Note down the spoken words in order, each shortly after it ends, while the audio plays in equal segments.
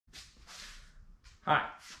Hi,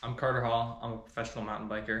 I'm Carter Hall. I'm a professional mountain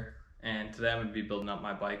biker, and today I'm going to be building up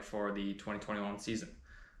my bike for the 2021 season.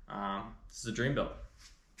 This is a dream build.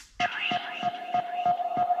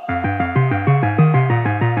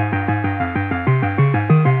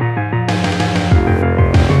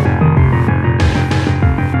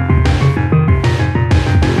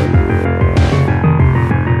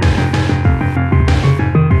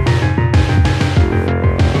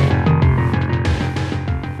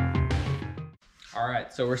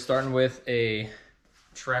 Alright, so we're starting with a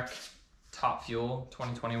Trek Top Fuel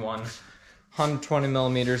 2021, 120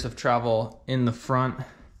 millimeters of travel in the front,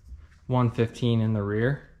 115 in the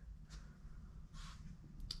rear.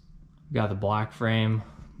 We got the black frame,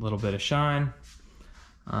 a little bit of shine,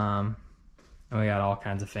 and we got all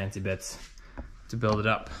kinds of fancy bits to build it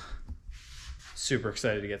up. Super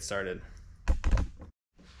excited to get started.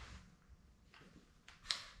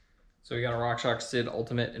 So we got a Rockshox Sid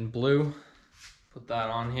Ultimate in blue. Put that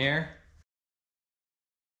on here.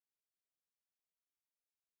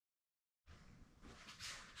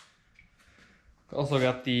 Also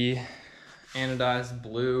got the anodized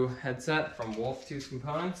blue headset from Wolf Tooth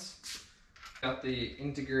Components. Got the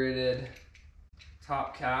integrated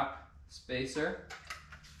top cap spacer,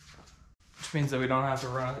 which means that we don't have to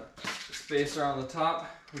run a spacer on the top.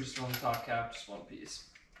 We just run the top cap, just one piece.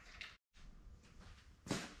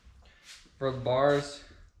 For the bars,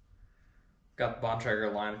 got the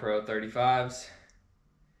Bontrager Line Pro 35s,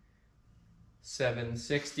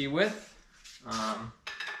 760 width.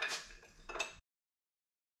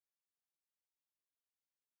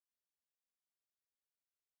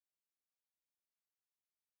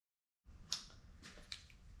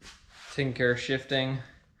 Taking care of shifting,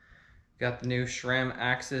 got the new Reverb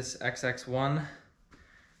AXS XX1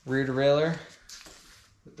 rear derailleur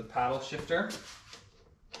with the paddle shifter.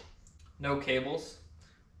 No cables,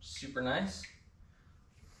 super nice.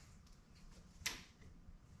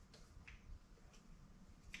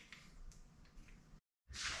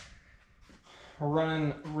 We're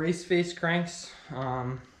running race face cranks.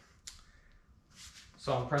 So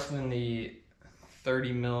I'm pressing in the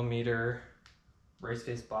 30 millimeter race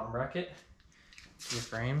face bottom bracket to the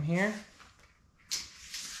frame here.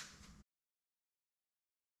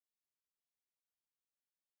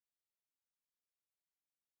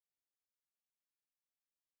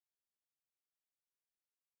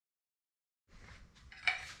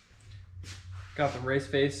 Got the race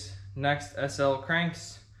face Next SL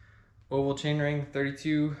cranks, oval chainring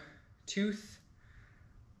 32 tooth,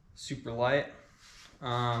 super light.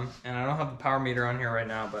 And I don't have the power meter on here right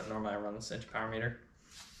now, but normally I run the Cinch power meter.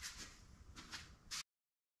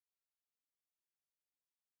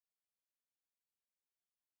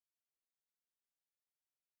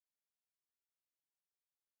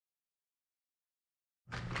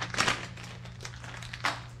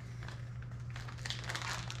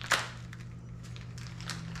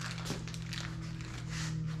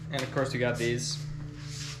 And of course we got these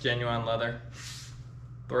genuine leather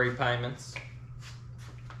 3 payments.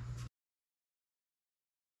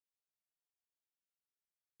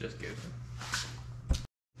 Just good.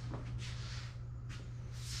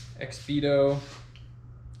 Expedo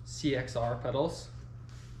CXR pedals,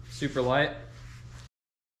 super light.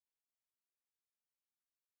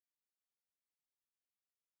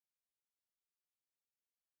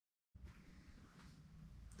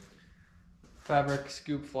 Fabric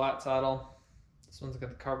scoop flat saddle. This one's got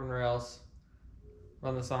the carbon rails.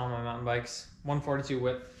 Run this on all my mountain bikes. 142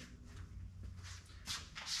 width.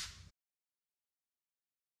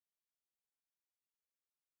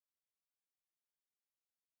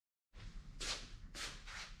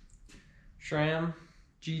 SRAM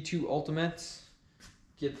G2 Ultimates.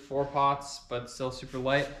 Get 4 pots, but still super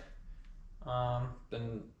light.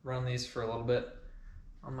 Been running these for a little bit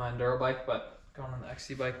on my enduro bike, but going on the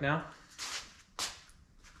XC bike now.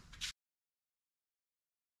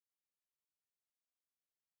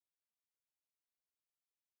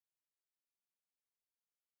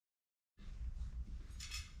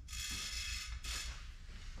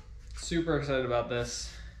 Super excited about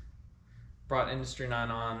this. Brought Industry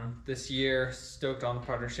 9 on this year. Stoked on the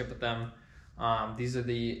partnership with them. These are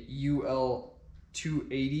the UL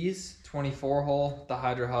 280s, 24 hole, the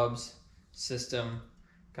Hydra hubs system.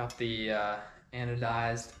 Got the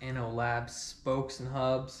anodized ANOLAB spokes and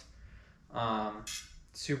hubs.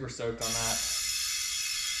 Super stoked on that.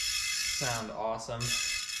 Sound awesome.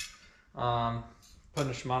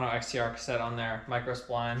 Putting a Sramano AXTR cassette on there, micro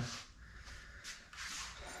spline.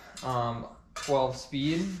 12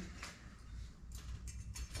 speed.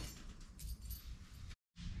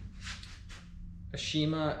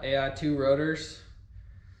 Ashima AI2 rotors,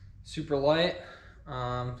 super light.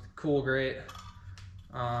 Cool grate,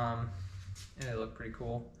 and they look pretty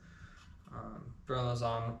cool. Throwing those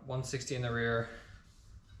on 160 in the rear,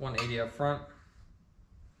 180 up front.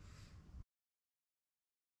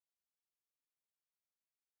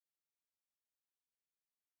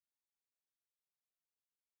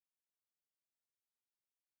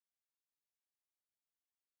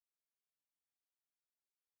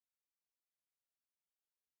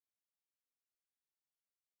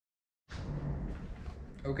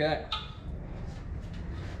 Okay,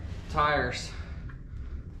 tires.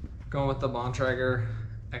 Going with the Bontrager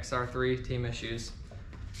XR3 Team Issues.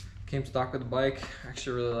 Came stock with the bike.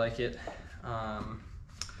 Actually really like it.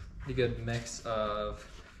 Pretty good mix of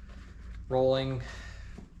rolling,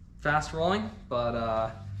 fast rolling,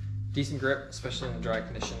 but decent grip, especially in the dry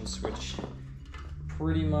conditions, which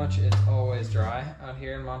pretty much it's always dry out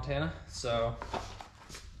here in Montana. So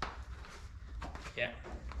yeah.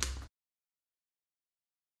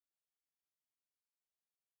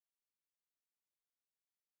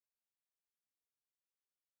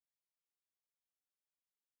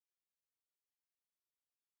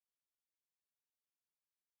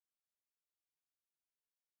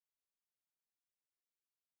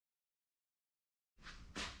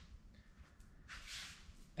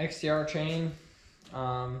 XTR chain,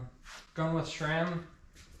 going with SRAM,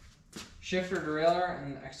 shifter derailleur,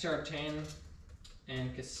 and XTR chain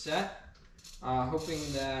and cassette. Hoping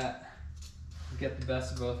that we get the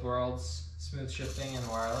best of both worlds, smooth shifting and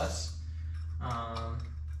wireless.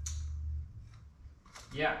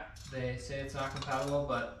 Yeah, they say it's not compatible,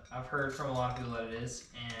 but I've heard from a lot of people that it is,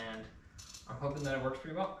 and I'm hoping that it works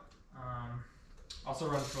pretty well. Also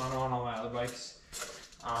run Sramano on all my other bikes.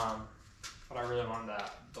 But I really wanted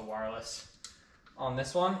the wireless on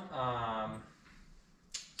this one.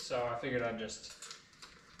 So I figured I'd just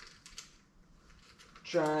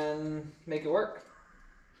try and make it work.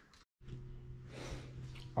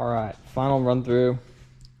 All right, final run through.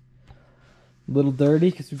 A little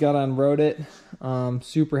dirty because we got on road it.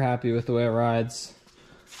 Super happy with the way it rides.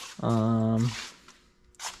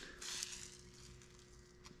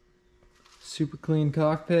 Super clean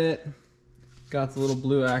cockpit. Got the little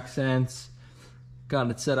blue accents. Got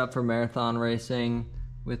it set up for marathon racing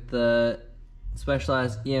with the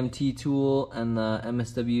specialized EMT tool and the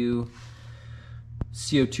MSW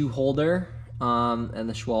CO2 holder, and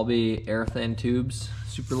the Schwalbe air-thin tubes,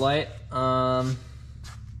 super light.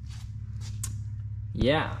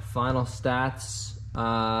 Yeah, final stats,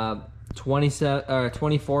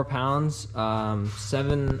 24 pounds,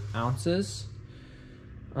 7 ounces.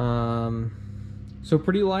 So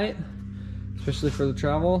pretty light, especially for the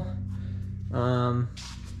travel.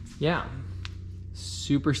 Yeah,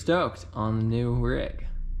 super stoked on the new rig.